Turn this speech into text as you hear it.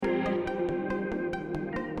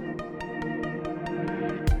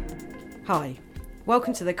Hi,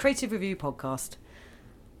 welcome to the Creative Review podcast.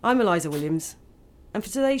 I'm Eliza Williams, and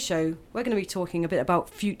for today's show, we're going to be talking a bit about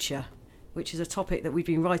future, which is a topic that we've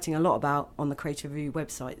been writing a lot about on the Creative Review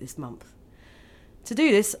website this month. To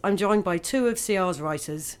do this, I'm joined by two of CR's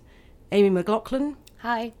writers, Amy McLaughlin.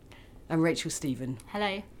 Hi. And Rachel Stephen.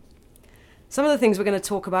 Hello. Some of the things we're going to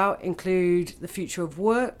talk about include the future of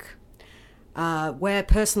work, where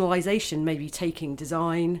personalisation may be taking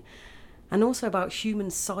design, and also about human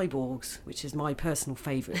cyborgs, which is my personal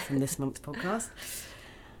favourite from this month's podcast.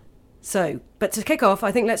 But to kick off,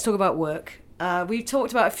 I think let's talk about work. We've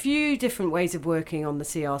talked about a few different ways of working on the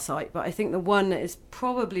CR site, but I think the one that is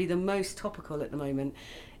probably the most topical at the moment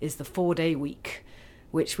is the 4-day week,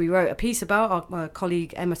 which we wrote a piece about. Our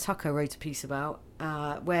colleague Emma Tucker wrote a piece about,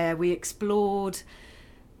 where we explored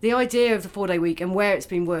the idea of the 4-day week and where it's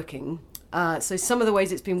been working. So some of the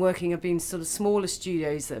ways it's been working have been sort of smaller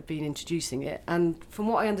studios that have been introducing it. And from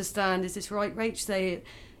what I understand, is this right, Rach?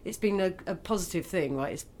 It's been a positive thing,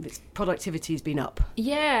 right? Its productivity's been up.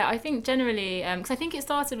 Yeah, I think generally, because I think it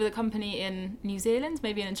started with a company in New Zealand,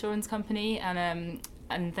 maybe an insurance company, and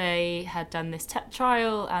they had done this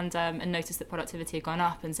trial and noticed that productivity had gone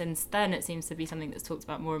up. And since then, it seems to be something that's talked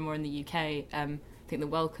about more and more in the UK. I think the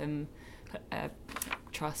Wellcome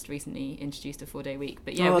Trust recently introduced a 4-day week,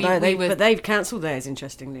 but yeah, but they've cancelled theirs.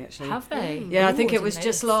 Interestingly, actually, have they? Yeah, I think it was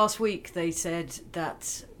just last week they said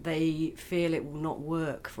that they feel it will not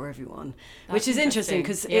work for everyone, which is interesting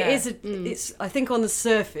because it is. It's I think on the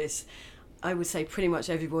surface, I would say pretty much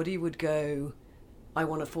everybody would go, I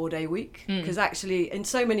want a 4-day week, because actually in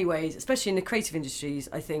so many ways, especially in the creative industries,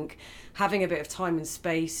 I think having a bit of time and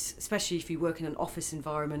space, especially if you work in an office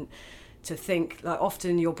environment, to think, like,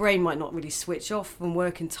 often your brain might not really switch off from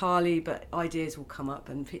work entirely, but ideas will come up,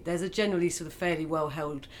 and there's a generally sort of fairly well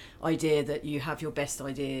held idea that you have your best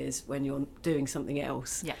ideas when you're doing something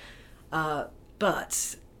else.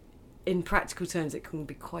 But in practical terms, it can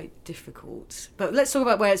be quite difficult. But let's talk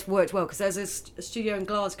about where it's worked well, because there's a studio in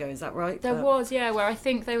Glasgow, is that right? There was, yeah, where I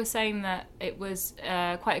think they were saying that it was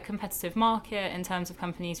quite a competitive market in terms of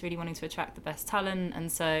companies really wanting to attract the best talent.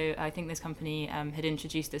 And so I think this company had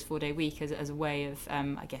introduced this 4-day week as a way of,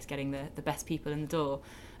 I guess, getting the best people in the door.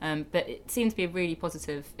 But it seemed to be a really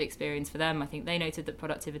positive experience for them. I think they noted that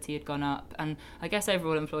productivity had gone up, and I guess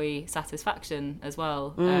overall employee satisfaction as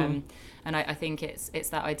well. And I think it's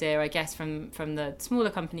that idea, I guess, from the smaller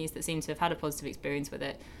companies that seem to have had a positive experience with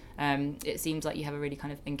it. It seems like you have a really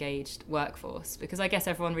kind of engaged workforce, because I guess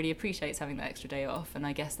everyone really appreciates having that extra day off. And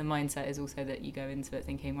I guess the mindset is also that you go into it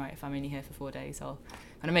thinking, right, if I'm only here for 4 days, I'll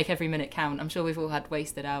kind of make every minute count. I'm sure we've all had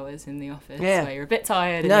wasted hours in the office where you're a bit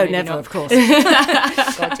tired. No, never, of course. So I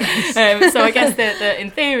guess that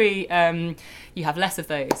in theory, you have less of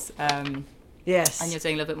those. Yes, and you're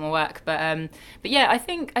doing a little bit more work, but yeah, I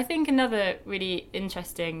think another really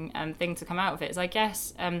interesting thing to come out of it is, I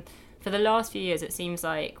guess, for the last few years, it seems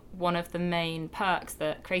like one of the main perks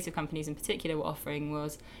that creative companies in particular were offering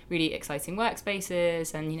was really exciting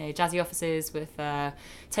workspaces and, jazzy offices with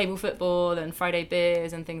table football and Friday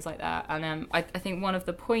beers and things like that. And I think one of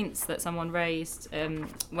the points that someone raised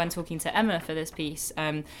when talking to Emma for this piece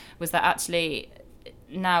was that actually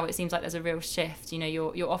now it seems like there's a real shift.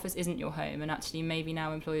 Your office isn't your home, and actually maybe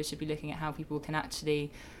now employers should be looking at how people can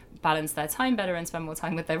actually balance their time better and spend more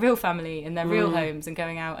time with their real family in their real homes, and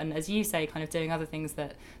going out and, as you say, kind of doing other things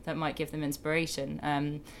that might give them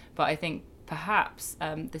inspiration. But I think perhaps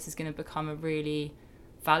this is going to become a really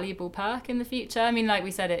valuable perk in the future. I mean, like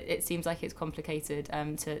we said, it seems like it's complicated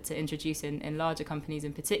to introduce in larger companies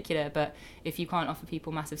in particular, but if you can't offer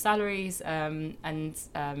people massive salaries and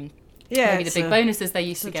maybe the big bonuses they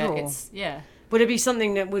used to get, Would it be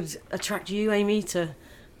something that would attract you, Amy, to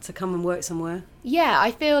come and work somewhere? Yeah,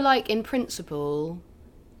 I feel like in principle,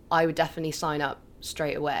 I would definitely sign up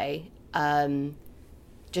straight away.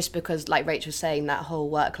 Just because, like Rachel was saying, that whole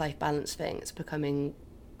work-life balance thing, it's becoming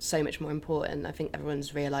so much more important. I think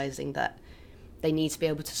everyone's realising that they need to be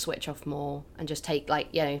able to switch off more and just take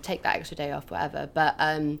that extra day off, whatever. But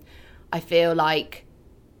I feel like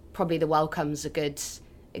probably the Wellcome's a good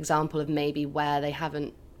example of maybe where they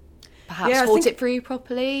haven't perhaps thought it through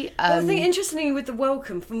properly. I think interestingly with the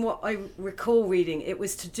Wellcome, from what I recall reading, it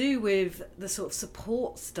was to do with the sort of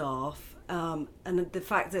support staff and the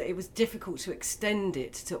fact that it was difficult to extend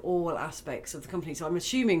it to all aspects of the company. So I'm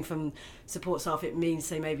assuming from support staff it means,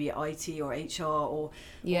 say, maybe IT or HR or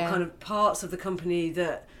kind of parts of the company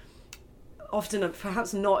that often are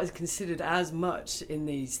perhaps not as considered as much in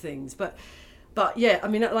these things. But yeah, I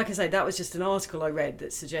mean, like I say, that was just an article I read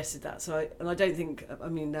that suggested that. So I don't think, I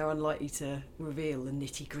mean, they're unlikely to reveal the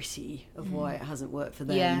nitty gritty of why it hasn't worked for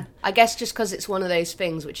them. Yeah, I guess just because it's one of those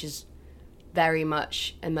things which is very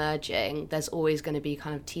much emerging, there's always going to be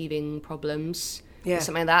kind of teething problems Yeah. or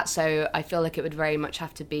something like that. So I feel like it would very much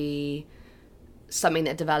have to be something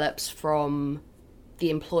that develops from the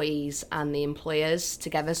employees and the employers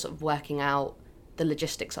together, sort of working out the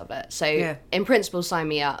logistics of it. So in principle, sign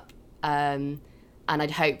me up. And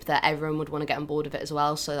I'd hope that everyone would want to get on board with it as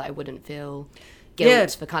well, so that I wouldn't feel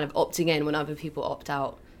guilt for kind of opting in when other people opt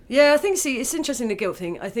out. Yeah, I think, it's interesting, the guilt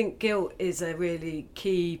thing. I think guilt is a really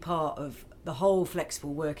key part of the whole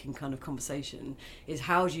flexible working kind of conversation, is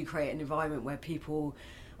how do you create an environment where people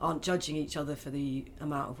aren't judging each other for the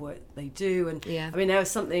amount of work they do. And I mean, there was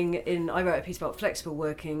something I wrote a piece about flexible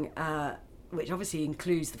working, which obviously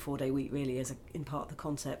includes the 4-day week really as in part of the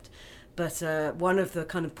concept. But one of the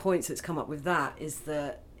kind of points that's come up with that is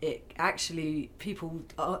that it actually, people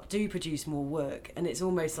do produce more work, and it's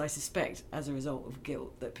almost, I suspect, as a result of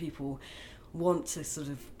guilt, that people want to sort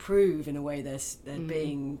of prove in a way they're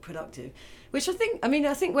being productive, which I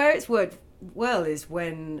think where it's worked well is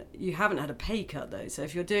when you haven't had a pay cut though. So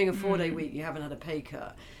if you're doing a 4-day week, you haven't had a pay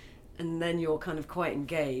cut, and then you're kind of quite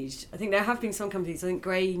engaged. I think there have been some companies, I think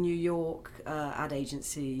Grey New York ad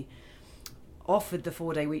agency offered the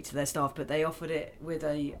 4-day week to their staff, but they offered it with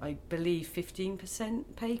I believe 15%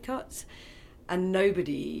 pay cuts, and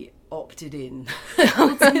nobody opted in.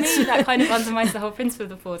 Well, to me, that kind of undermines the whole principle of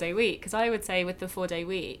the 4-day week, because I would say with the 4-day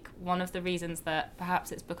week, one of the reasons that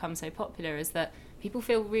perhaps it's become so popular is that people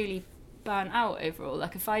feel really burnt out overall.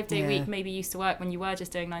 Like a 5-day week maybe used to work when you were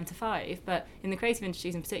just doing 9 to 5, but in the creative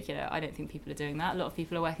industries in particular, I don't think people are doing that. A lot of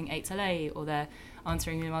people are working 8 till 8, or they're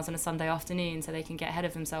answering emails on a Sunday afternoon so they can get ahead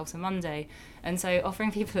of themselves on Monday. And so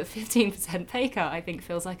offering people a 15% pay cut, I think,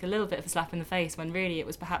 feels like a little bit of a slap in the face, when really it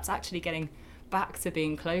was perhaps actually getting back to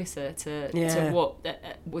being closer to what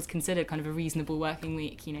was considered kind of a reasonable working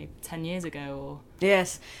week, 10 years ago. Or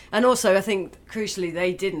Yes, and also I think crucially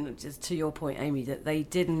they didn't, just to your point, Amy, that they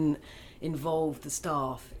didn't involve the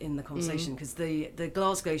staff in the conversation, because the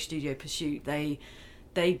Glasgow studio Pursuit, they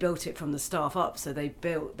built it from the staff up. So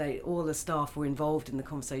all the staff were involved in the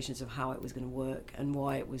conversations of how it was going to work and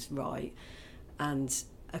why it was right, and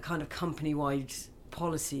a kind of company-wide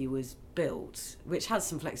policy was built, which has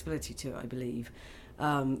some flexibility to it, I believe.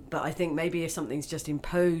 But I think maybe if something's just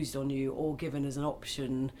imposed on you or given as an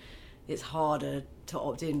option, it's harder to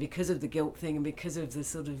opt in because of the guilt thing, and because of the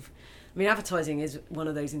sort of, I mean, advertising is one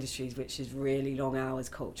of those industries which is really long hours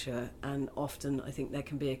culture, and often I think there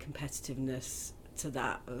can be a competitiveness to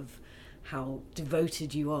that of how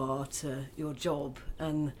devoted you are to your job.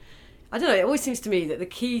 And I don't know, it always seems to me that the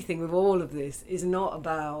key thing with all of this is not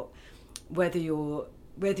about whether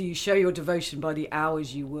you show your devotion by the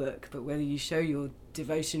hours you work, but whether you show your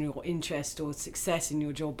devotion or interest or success in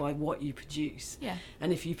your job by what you produce. Yeah.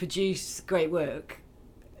 And if you produce great work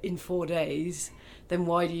in 4 days, then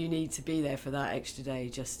why do you need to be there for that extra day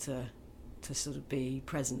just to sort of be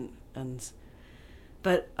present?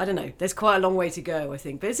 But I don't know, there's quite a long way to go, I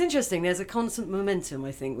think. But it's interesting, there's a constant momentum,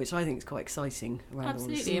 I think, which I think is quite exciting around all this.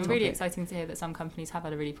 Absolutely, and really exciting to hear that some companies have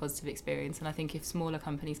had a really positive experience. And I think if smaller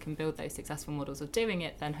companies can build those successful models of doing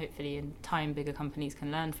it, then hopefully in time bigger companies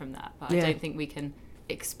can learn from that. But I don't think we can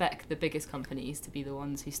expect the biggest companies to be the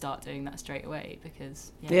ones who start doing that straight away,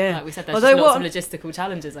 because like we said, there's just lots of logistical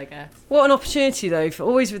challenges, I guess. What an opportunity though, for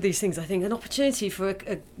always with these things, I think an opportunity for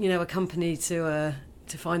a company to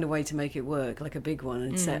find a way to make it work, like a big one,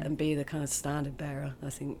 and set and be the kind of standard bearer. I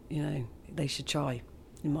think they should try,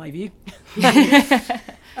 in my view.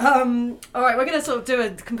 All right, we're going to sort of do a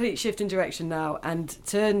complete shift in direction now and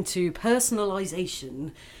turn to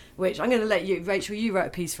personalisation, which I'm going to let you, Rachel, you wrote a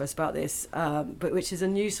piece for us about this, but which is a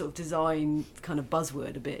new sort of design kind of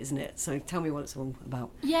buzzword a bit, isn't it? So tell me what it's all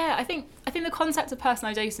about. Yeah, I think the concept of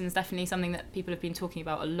personalisation is definitely something that people have been talking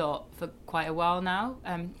about a lot for quite a while now,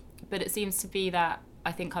 but it seems to be that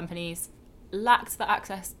I think companies lacked the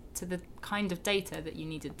access to the kind of data that you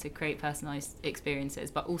needed to create personalised experiences,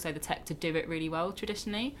 but also the tech to do it really well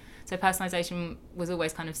traditionally. So personalisation was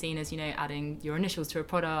always kind of seen as, adding your initials to a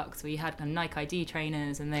product, or you had Nike ID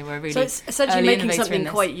trainers, and they were really so it's essentially making something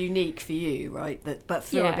quite unique for you, right? But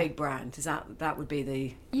for a big brand, that would be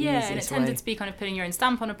the easiest and it tended to be kind of putting your own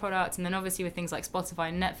stamp on a product. And then obviously with things like Spotify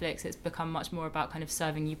and Netflix, it's become much more about kind of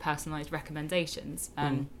serving you personalised recommendations.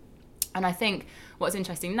 And I think what's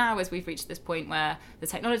interesting now is we've reached this point where the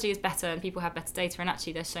technology is better and people have better data, and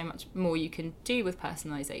actually there's so much more you can do with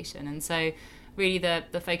personalisation. And so really the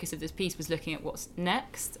focus of this piece was looking at what's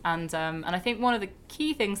next. And I think one of the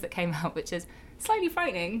key things that came out, which is slightly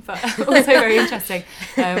frightening but also very interesting,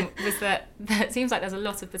 was that it seems like there's a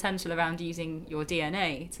lot of potential around using your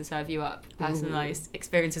DNA to serve you up personalised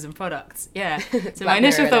experiences and products. Yeah. So my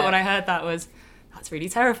initial thought when I heard that was, that's really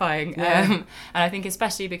terrifying. And I think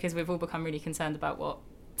especially because we've all become really concerned about what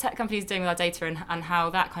tech companies are doing with our data and how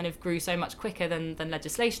that kind of grew so much quicker than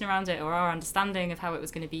legislation around it or our understanding of how it was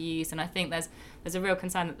going to be used. And I think there's a real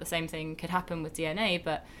concern that the same thing could happen with DNA,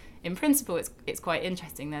 but in principle it's quite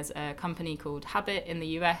interesting. There's a company called Habit in the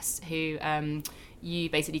US who you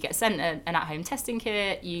basically get sent an at-home testing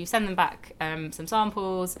kit, you send them back some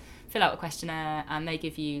samples, fill out a questionnaire, and they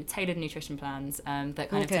give you tailored nutrition plans that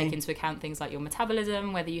kind of take into account things like your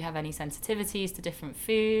metabolism, whether you have any sensitivities to different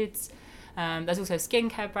foods. There's also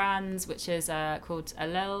skincare brands, which is called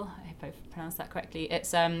Alel. I hope I pronounced that correctly.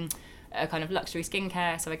 It's a kind of luxury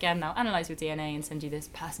skincare. So again, they'll analyse your DNA and send you this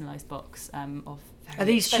personalised box of very Are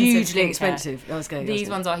these hugely expensive? These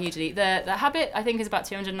ones are hugely. The Habit, I think, is about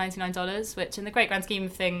 $299, which in the great grand scheme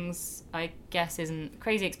of things, I guess isn't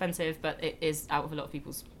crazy expensive, but it is out of a lot of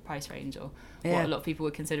people's price range or what a lot of people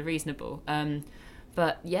would consider reasonable.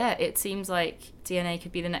 But yeah, it seems like DNA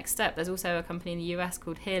could be the next step. There's also a company in the US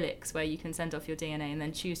called Helix where you can send off your DNA and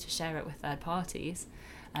then choose to share it with third parties.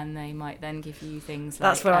 And they might then give you things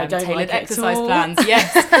like tailored exercise plans.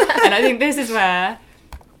 Yes. And I think this is where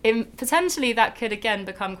potentially that could again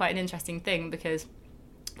become quite an interesting thing, because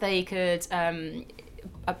they could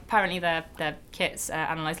apparently their kits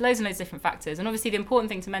analyse loads and loads of different factors. And obviously the important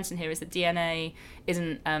thing to mention here is that DNA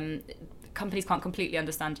isn't companies can't completely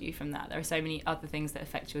understand you from that. There are so many other things that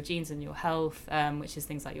affect your genes and your health, which is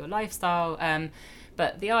things like your lifestyle.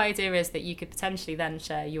 But the idea is that you could potentially then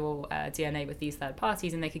share your DNA with these third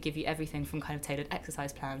parties, and they could give you everything from kind of tailored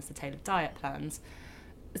exercise plans to tailored diet plans.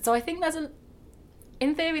 So I think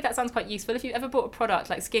in theory, that sounds quite useful. If you've ever bought a product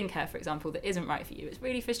like skincare, for example, that isn't right for you, it's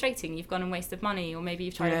really frustrating. You've gone and wasted money, or maybe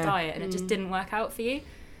you've tried a diet and it just didn't work out for you.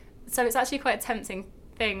 So it's actually quite a tempting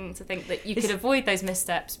thing to think that you could avoid those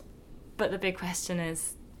missteps. But the big question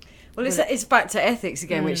is... Well, it's back to ethics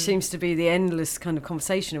again, which seems to be the endless kind of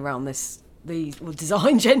conversation around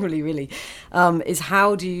design generally, really, is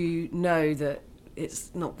how do you know that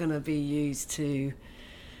it's not going to be used to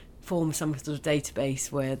form some sort of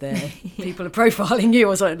database where people are profiling you,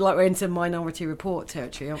 or something, like we're into Minority Report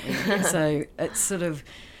territory, aren't we? So it's sort of...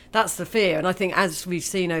 That's the fear. And I think as we've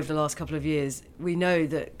seen over the last couple of years, we know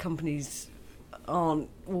that companies aren't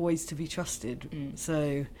always to be trusted.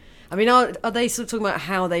 So... I mean, are they sort of talking about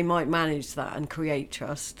how they might manage that and create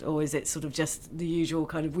trust, or is it sort of just the usual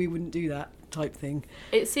kind of we wouldn't do that type thing?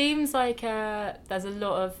 It seems like there's a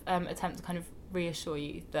lot of attempt to kind of reassure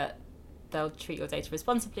you that they'll treat your data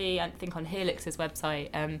responsibly. I think on Helix's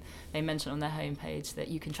website, they mention on their homepage that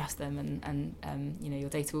you can trust them and your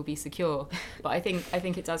data will be secure. But I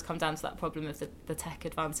think it does come down to that problem of the tech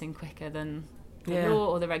advancing quicker than the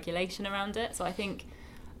law or the regulation around it. So I think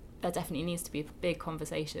there definitely needs to be a big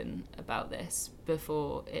conversation about this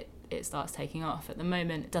before it starts taking off. At the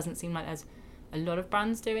moment, it doesn't seem like there's a lot of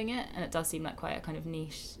brands doing it, and it does seem like quite a kind of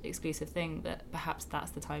niche, exclusive thing, but perhaps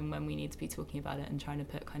that's the time when we need to be talking about it and trying to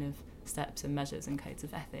put kind of steps and measures and codes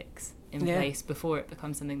of ethics in place before it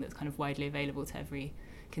becomes something that's kind of widely available to every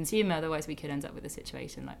consumer. Otherwise, we could end up with a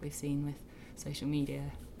situation like we've seen with social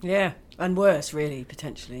media. Yeah, and worse, really,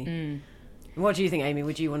 potentially. What do you think, Amy?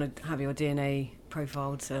 Would you want to have your DNA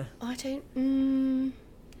profiled to... I don't...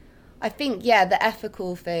 I think, the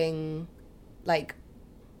ethical thing, like,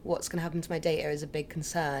 what's going to happen to my data is a big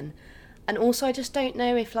concern. And also, I just don't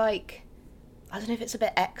know if, like... I don't know if it's a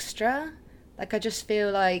bit extra. Like, I just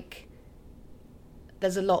feel like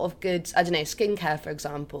there's a lot of good... I don't know, skincare, for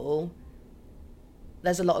example.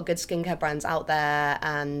 There's a lot of good skincare brands out there,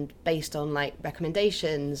 and based on, like,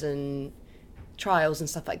 recommendations and trials and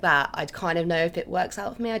stuff like that, I'd kind of know if it works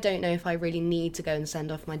out for me. I don't know if I really need to go and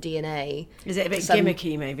send off my DNA. Is it a bit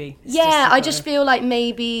gimmicky, maybe? I just feel like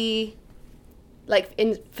maybe, like,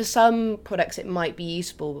 for some products it might be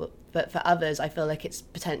useful, but for others I feel like it's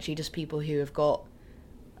potentially just people who have got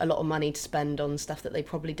a lot of money to spend on stuff that they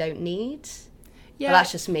probably don't need. But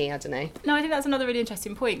that's just me, I don't know. No, I think that's another really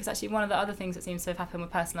interesting point, because actually one of the other things that seems to have happened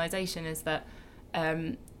with personalisation is that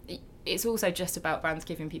it's also just about brands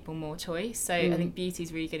giving people more choice. So I think beauty is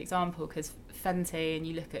a really good example, because Fenty, and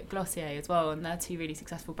you look at Glossier as well, and they're two really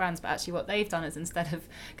successful brands, but actually what they've done is, instead of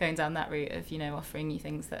going down that route of, offering you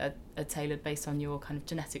things that are tailored based on your kind of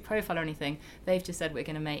genetic profile or anything, they've just said we're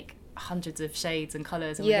going to make hundreds of shades and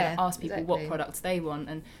colours, and we're going to ask people what products they want.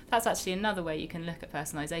 And that's actually another way you can look at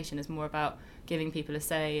personalisation, is more about giving people a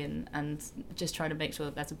say and just trying to make sure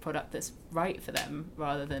that there's a product that's right for them,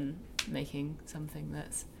 rather than making something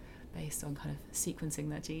that's based on kind of sequencing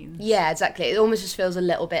their genes. Yeah, exactly. It almost just feels a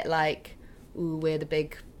little bit like, ooh, we're the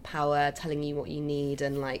big power telling you what you need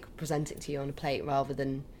and like present it to you on a plate, rather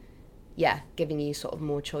than giving you sort of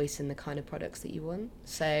more choice in the kind of products that you want.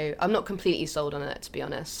 So I'm not completely sold on it, to be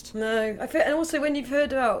honest. No, I feel, and also when you've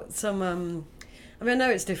heard about some, I mean, I know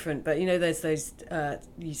it's different, but there's those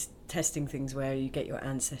these testing things where you get your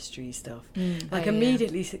ancestry stuff.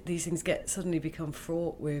 Immediately these things suddenly become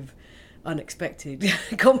fraught with unexpected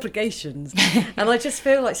complications, and I just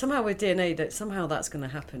feel like somehow with DNA that somehow that's going to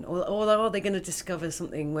happen, or are they going to discover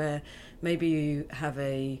something where maybe you have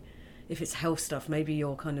if it's health stuff, maybe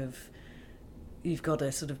you've got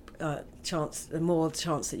a sort of more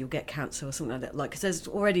chance that you'll get cancer or something like that. Because there's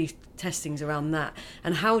already testings around that.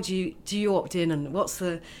 And how do you opt in? And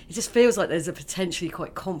it just feels like there's a potentially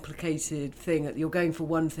quite complicated thing that you're going for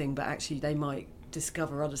one thing, but actually they might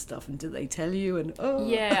discover other stuff. And do they tell you?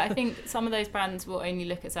 Yeah, I think some of those brands will only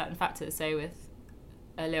look at certain factors. So with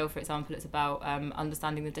Allele, for example, it's about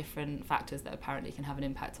understanding the different factors that apparently can have an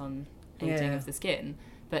impact on aging of the skin.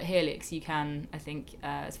 But Helix, you can, I think,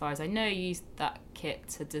 as far as I know, use that kit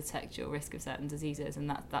to detect your risk of certain diseases, and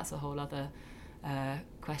that's a whole other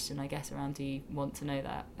question, I guess, around do you want to know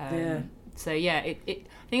that? So I think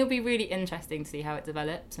it'll be really interesting to see how it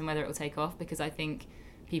develops and whether it will take off, because I think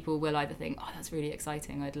people will either think, oh, that's really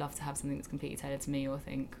exciting, I'd love to have something that's completely tailored to me, or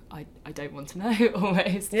think, I don't want to know,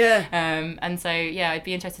 almost. And so, I'd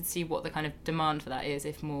be interested to see what the kind of demand for that is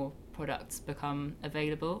if more products become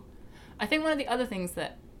available. I think one of the other things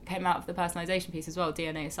that came out of the personalisation piece as well,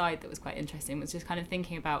 DNA aside, that was quite interesting, was just kind of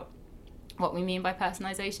thinking about what we mean by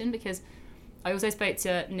personalisation, because I also spoke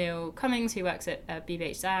to Neil Cummings, who works at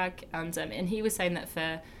BBH Zag, and he was saying that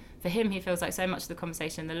for him, he feels like so much of the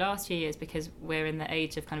conversation in the last few years, because we're in the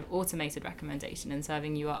age of kind of automated recommendation and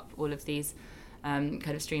serving you up all of these kind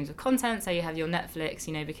of streams of content. So you have your Netflix,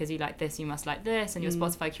 because you like this, you must like this, and your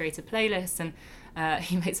Spotify curated playlists. And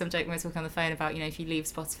he made some joke when we were talking on the phone about, if you leave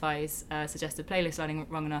Spotify's suggested playlist running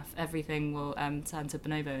long enough, everything will turn to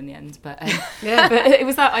bonobo in the end. But but it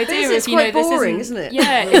was that idea of, it's quite boring, isn't it?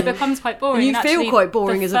 Yeah, it becomes quite boring. And you feel quite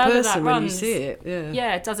boring as a person when you see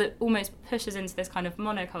it. Does it almost pushes into this kind of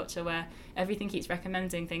monoculture where everything keeps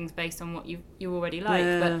recommending things based on what you already like.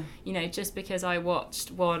 But just because I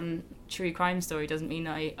watched one true crime story doesn't mean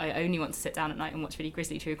I only want to sit down at night and watch really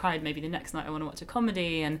grisly true crime. Maybe the next night I want to watch a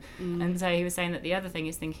comedy. And so he was saying that the other thing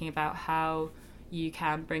is thinking about how you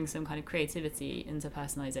can bring some kind of creativity into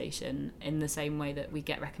personalisation in the same way that we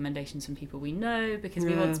get recommendations from people we know, because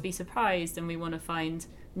we want to be surprised and we want to find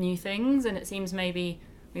new things. And it seems maybe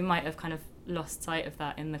we might have kind of lost sight of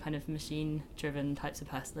that in the kind of machine-driven types of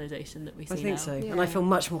personalisation that we see now. I think so, and I feel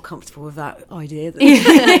much more comfortable with that idea than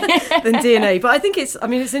DNA. But I think it's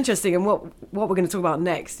interesting, and what we're going to talk about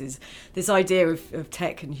next is this idea of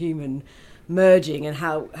tech and human merging and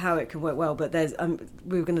how it can work well. But there's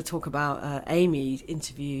we were going to talk about Amy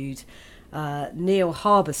interviewed Neil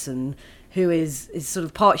Harbison, who is sort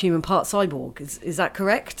of part human, part cyborg. Is that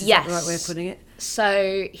correct? Is that the right way of putting it?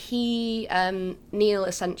 So he, Neil,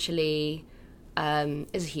 essentially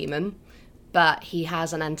is a human, but he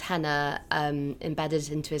has an antenna embedded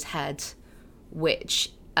into his head,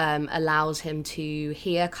 which allows him to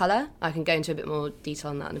hear colour. I can go into a bit more detail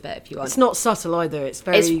on that in a bit if you want. It's not subtle either. It's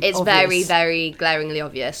obvious. Very, very glaringly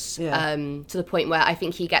obvious. To the point where I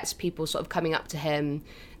think he gets people sort of coming up to him,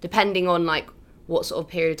 depending on like what sort of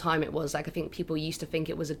period of time it was. Like I think people used to think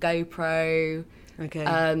it was a GoPro.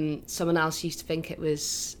 Okay. Someone else used to think it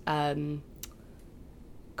was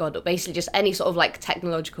basically just any sort of like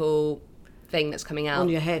technological thing that's coming out on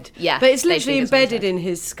your head. Yeah, but it's literally embedded in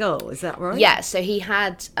his skull. Is that right? Yeah. So he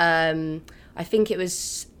had, I think it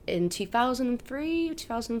was in 2003 or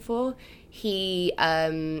 2004. He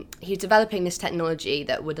was developing this technology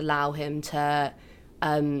that would allow him to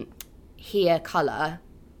hear colour,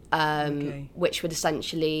 which would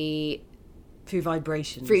essentially through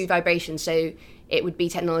vibrations. So it would be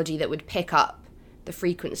technology that would pick up the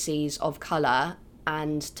frequencies of colour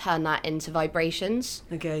and turn that into vibrations.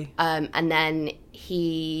 Okay. And then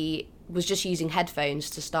he was just using headphones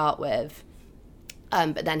to start with.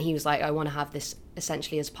 But then he was like, I want to have this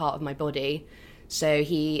essentially as part of my body. So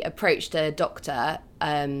he approached a doctor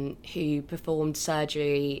who performed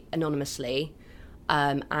surgery anonymously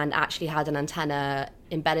and actually had an antenna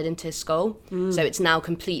embedded into his skull. So it's now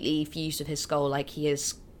completely fused with his skull, like he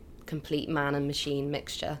is complete man and machine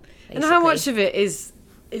mixture, basically. And how much of it is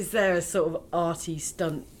there a sort of arty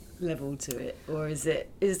stunt level to it, or is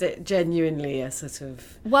it genuinely a sort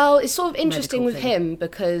of it's sort of interesting with him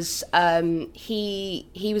because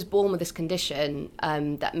he was born with this condition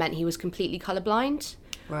that meant he was completely colourblind,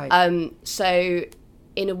 right? So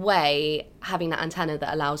in a way, having that antenna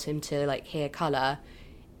that allows him to like hear colour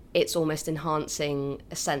it's almost enhancing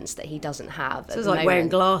a sense that he doesn't have. So it's like wearing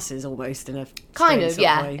glasses almost in a kind of,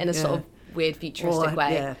 way. In a sort of weird futuristic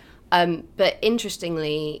way. Yeah. But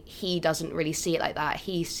interestingly, he doesn't really see it like that.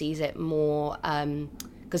 He sees it more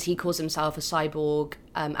because he calls himself a cyborg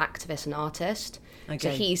activist and artist. Okay. So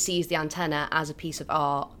he sees the antenna as a piece of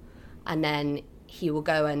art, and then he will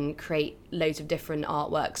go and create loads of different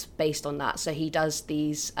artworks based on that. So he does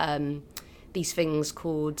these things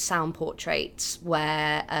called sound portraits,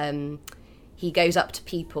 where he goes up to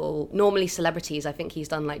people, normally celebrities. I think he's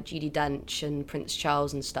done like Judi Dench and Prince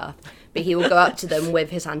Charles and stuff, but he will go up to them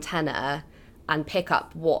with his antenna and pick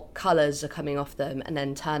up what colours are coming off them and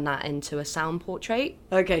then turn that into a sound portrait.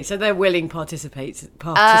 Okay, so they're willing participants.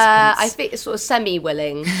 I think it's sort of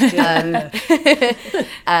semi-willing.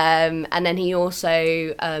 And then he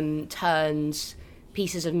also turns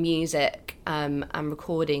pieces of music and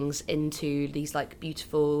recordings into these like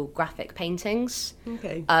beautiful graphic paintings.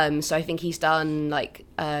 Okay. So I think he's done like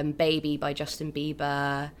Baby by Justin Bieber,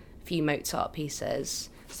 a few Mozart pieces,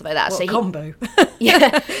 stuff like that. What so combo?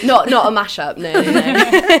 Yeah, not a mashup, no.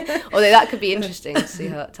 Although that could be interesting to see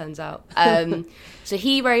how it turns out. So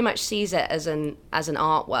he very much sees it as an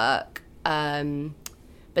artwork,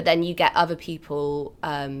 but then you get other people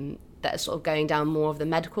that are sort of going down more of the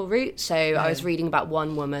medical route. So I was reading about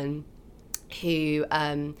one woman who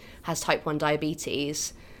has type 1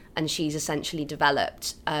 diabetes, and she's essentially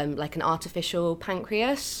developed like an artificial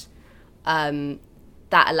pancreas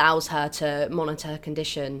that allows her to monitor her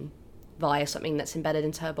condition via something that's embedded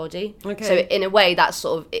into her body. Okay. So in a way, that's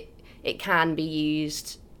sort of it can be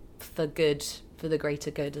used for good, for the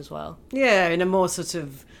greater good as well. Yeah, in a more sort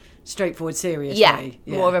of straightforward, serious way.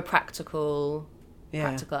 Yeah, more of a practical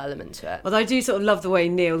element to it. Although I do sort of love the way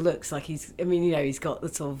Neil looks. Like he's got the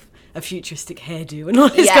sort of a futuristic hairdo and all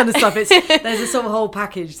this kind of stuff. There's a sort of whole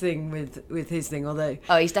package thing with his thing. Although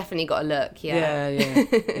he's definitely got a look. Yeah.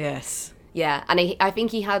 Yes. Yeah, and I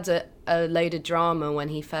think he had a load of drama when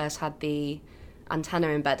he first had the antenna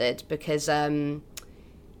embedded, because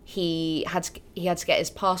he had to get his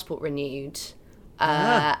passport renewed,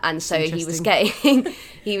 and so he was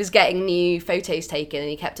getting new photos taken, and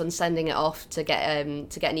he kept on sending it off to get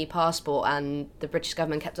a new passport, and the British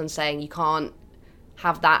government kept on saying you can't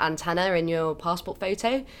have that antenna in your passport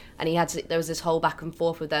photo, and there was this whole back and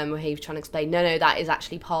forth with them where he was trying to explain, no, that is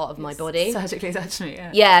actually part of my body. Surgically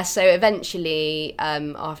attachment, Yeah, so eventually,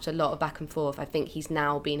 after a lot of back and forth, I think he's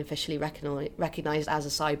now been officially recognised as a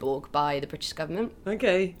cyborg by the British government.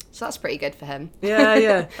 Okay. So that's pretty good for him.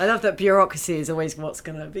 Yeah. I love that bureaucracy is always what's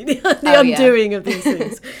going to be the undoing of these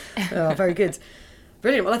things. Oh, very good.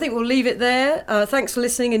 Brilliant. Well, I think we'll leave it there. Thanks for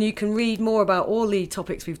listening, and you can read more about all the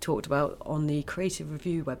topics we've talked about on the Creative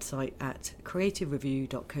Review website at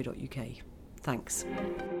creativereview.co.uk. Thanks.